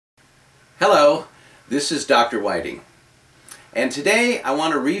Hello, this is Dr. Whiting, and today I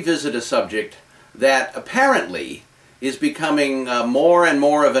want to revisit a subject that apparently is becoming more and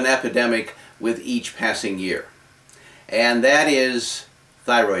more of an epidemic with each passing year, and that is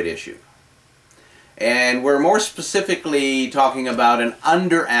thyroid issue. And we're more specifically talking about an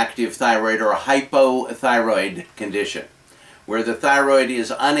underactive thyroid or a hypothyroid condition, where the thyroid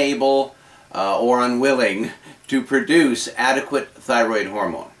is unable or unwilling to produce adequate thyroid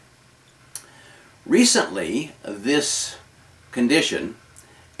hormone. Recently, this condition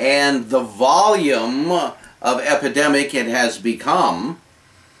and the volume of epidemic it has become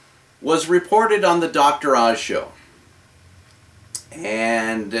was reported on the Dr. Oz show.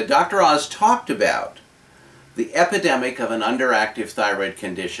 And Dr. Oz talked about the epidemic of an underactive thyroid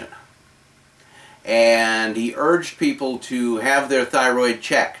condition. And he urged people to have their thyroid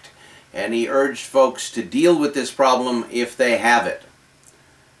checked. And he urged folks to deal with this problem if they have it.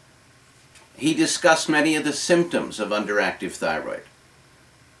 He discussed many of the symptoms of underactive thyroid.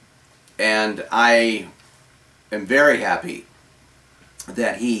 And I am very happy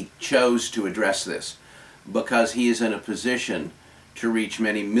that he chose to address this, because he is in a position to reach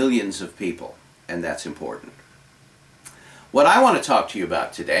many millions of people, and that's important. What I want to talk to you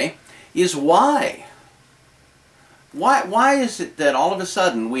about today is why. Why is it that all of a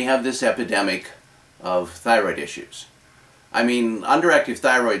sudden we have this epidemic of thyroid issues? I mean, underactive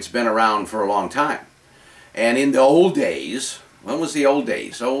thyroid's been around for a long time. And in the old days, when was the old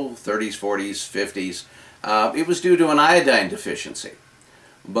days? Oh, 30s, 40s, 50s. It was due to an iodine deficiency.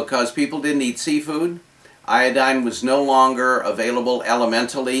 Because people didn't eat seafood, iodine was no longer available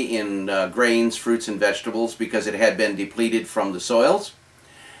elementally in grains, fruits, and vegetables because it had been depleted from the soils.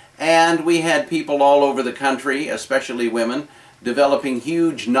 And we had people all over the country, especially women, developing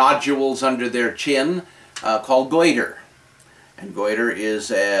huge nodules under their chin called goiter. And goiter is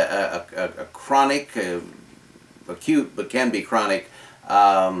a chronic, acute but can be chronic,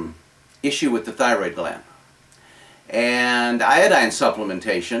 issue with the thyroid gland. And iodine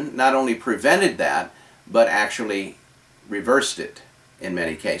supplementation not only prevented that, but actually reversed it in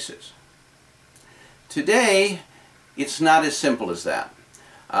many cases. Today, it's not as simple as that.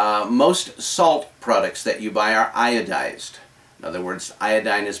 Most salt products that you buy are iodized. In other words,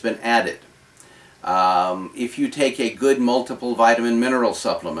 iodine has been added. If you take a good multiple vitamin mineral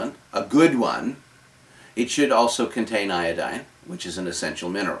supplement, a good one, it should also contain iodine, which is an essential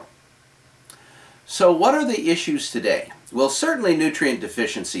mineral. So what are the issues today? Well, certainly nutrient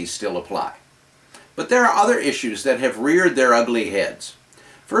deficiencies still apply. But there are other issues that have reared their ugly heads.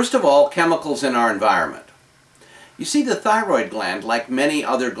 First of all, chemicals in our environment. You see, the thyroid gland, like many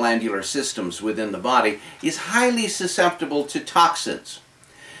other glandular systems within the body, is highly susceptible to toxins.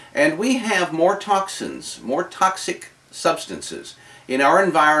 And we have more toxins, more toxic substances in our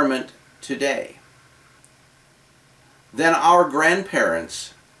environment today than our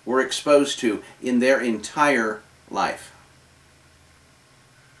grandparents were exposed to in their entire life.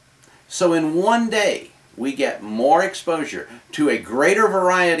 So in one day, we get more exposure to a greater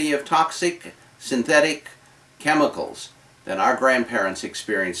variety of toxic, synthetic chemicals than our grandparents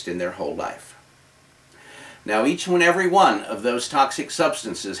experienced in their whole life. Now, each and every one of those toxic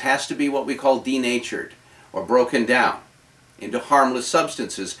substances has to be what we call denatured, or broken down into harmless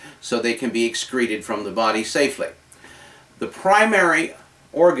substances so they can be excreted from the body safely. The primary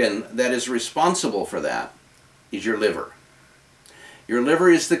organ that is responsible for that is your liver. Your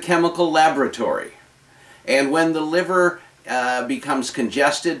liver is the chemical laboratory. And when the liver becomes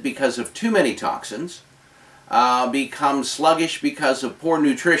congested because of too many toxins, becomes sluggish because of poor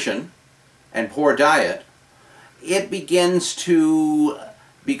nutrition and poor diet, it begins to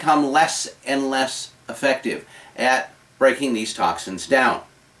become less and less effective at breaking these toxins down.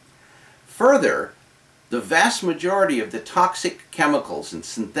 Further, the vast majority of the toxic chemicals and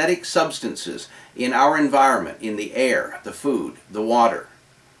synthetic substances in our environment, in the air, the food, the water,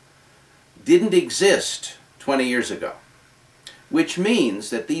 didn't exist 20 years ago. Which means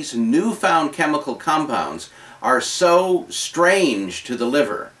that these newfound chemical compounds are so strange to the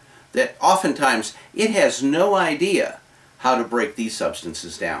liver that oftentimes it has no idea how to break these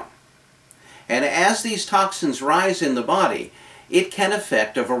substances down. And as these toxins rise in the body, it can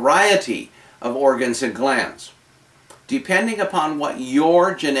affect a variety of organs and glands, depending upon what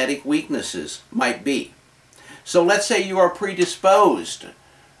your genetic weaknesses might be. So let's say you are predisposed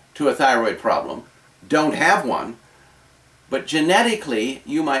to a thyroid problem, don't have one, but genetically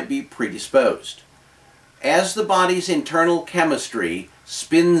you might be predisposed. As the body's internal chemistry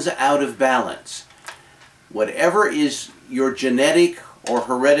spins out of balance, whatever is your genetic or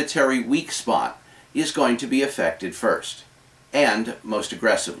hereditary weak spot is going to be affected first, and most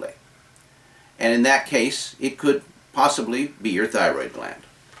aggressively. And in that case, it could possibly be your thyroid gland.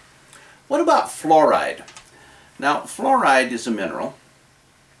 What about fluoride? Now, fluoride is a mineral.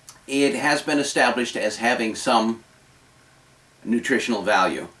 It has been established as having some nutritional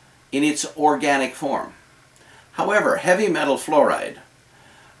value in its organic form. However, heavy metal fluoride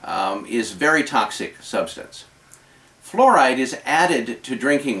is a very toxic substance. Fluoride is added to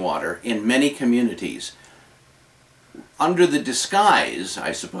drinking water in many communities under the disguise,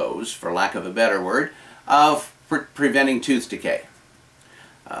 I suppose, for lack of a better word, of preventing tooth decay.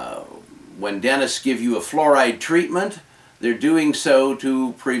 When dentists give you a fluoride treatment, they're doing so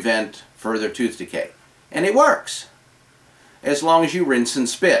to prevent further tooth decay. And it works, as long as you rinse and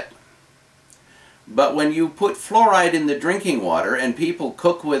spit. But when you put fluoride in the drinking water and people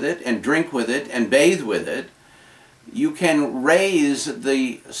cook with it and drink with it and bathe with it, you can raise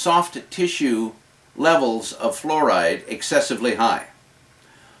the soft tissue levels of fluoride excessively high.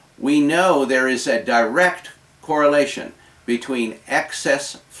 We know there is a direct correlation between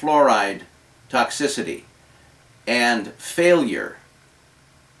excess fluoride toxicity and failure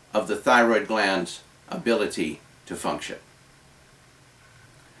of the thyroid gland's ability to function.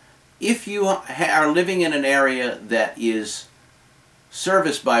 If you are living in an area that is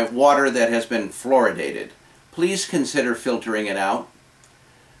serviced by water that has been fluoridated, please consider filtering it out.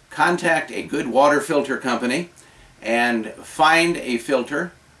 Contact a good water filter company and find a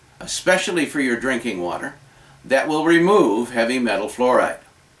filter, especially for your drinking water, that will remove heavy metal fluoride.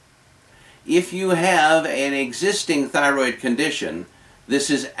 If you have an existing thyroid condition,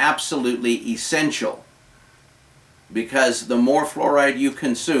 this is absolutely essential, because the more fluoride you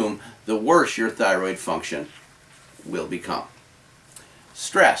consume, the worse your thyroid function will become.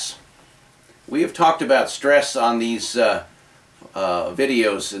 Stress. We have talked about stress on these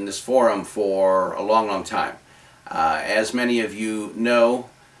videos in this forum for a long, long time. As many of you know,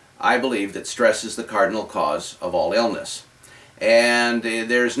 I believe that stress is the cardinal cause of all illness. And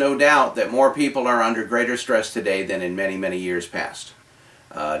there's no doubt that more people are under greater stress today than in many, many years past.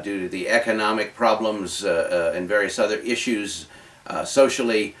 Due to the economic problems and various other issues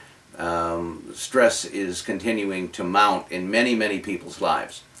socially, stress is continuing to mount in many, many people's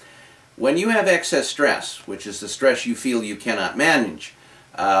lives. When you have excess stress, which is the stress you feel you cannot manage,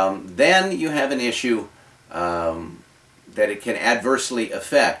 then you have an issue that it can adversely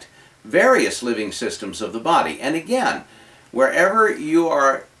affect various living systems of the body. And again, wherever you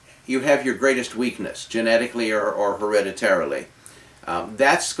have your greatest weakness, genetically or hereditarily,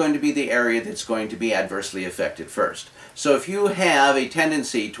 that's going to be the area that's going to be adversely affected first. So if you have a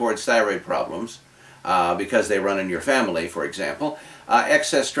tendency towards thyroid problems, because they run in your family, for example,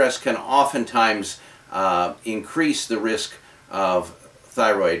 excess stress can oftentimes increase the risk of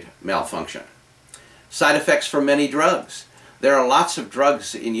thyroid malfunction. Side effects from many drugs. There are lots of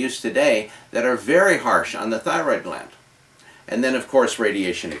drugs in use today that are very harsh on the thyroid gland. And then, of course,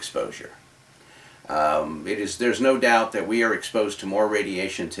 radiation exposure. There's no doubt that we are exposed to more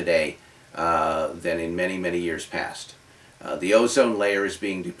radiation today than in many, many years past. The ozone layer is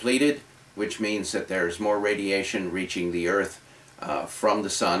being depleted, which means that there's more radiation reaching the earth from the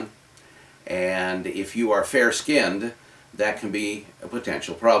sun. And if you are fair-skinned, that can be a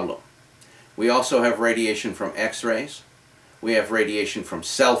potential problem. We also have radiation from X-rays. We have radiation from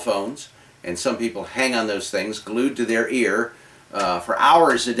cell phones, and some people hang on those things glued to their ear for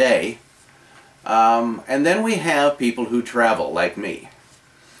hours a day. And then we have people who travel, like me.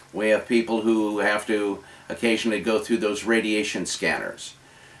 We have people who have to occasionally go through those radiation scanners.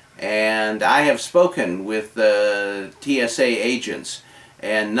 And I have spoken with TSA agents,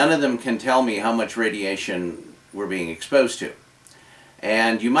 and none of them can tell me how much radiation we're being exposed to.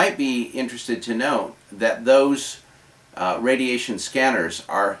 And you might be interested to know that those radiation scanners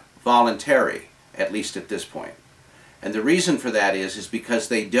are voluntary, at least at this point. And the reason for that is because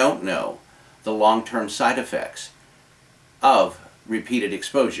they don't know the long-term side effects of repeated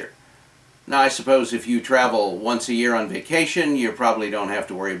exposure. Now, I suppose if you travel once a year on vacation, you probably don't have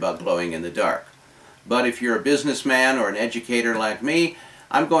to worry about glowing in the dark. But if you're a businessman or an educator like me,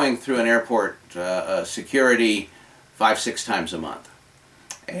 I'm going through an airport security 5-6 times a month.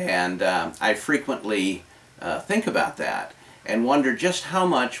 And I frequently think about that and wonder just how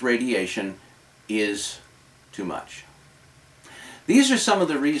much radiation is too much. These are some of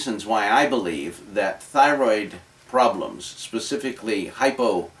the reasons why I believe that thyroid problems, specifically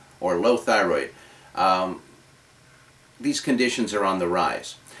hypo or low thyroid, these conditions are on the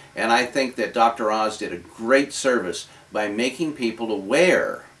rise. And I think that Dr. Oz did a great service by making people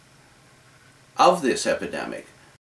aware of this epidemic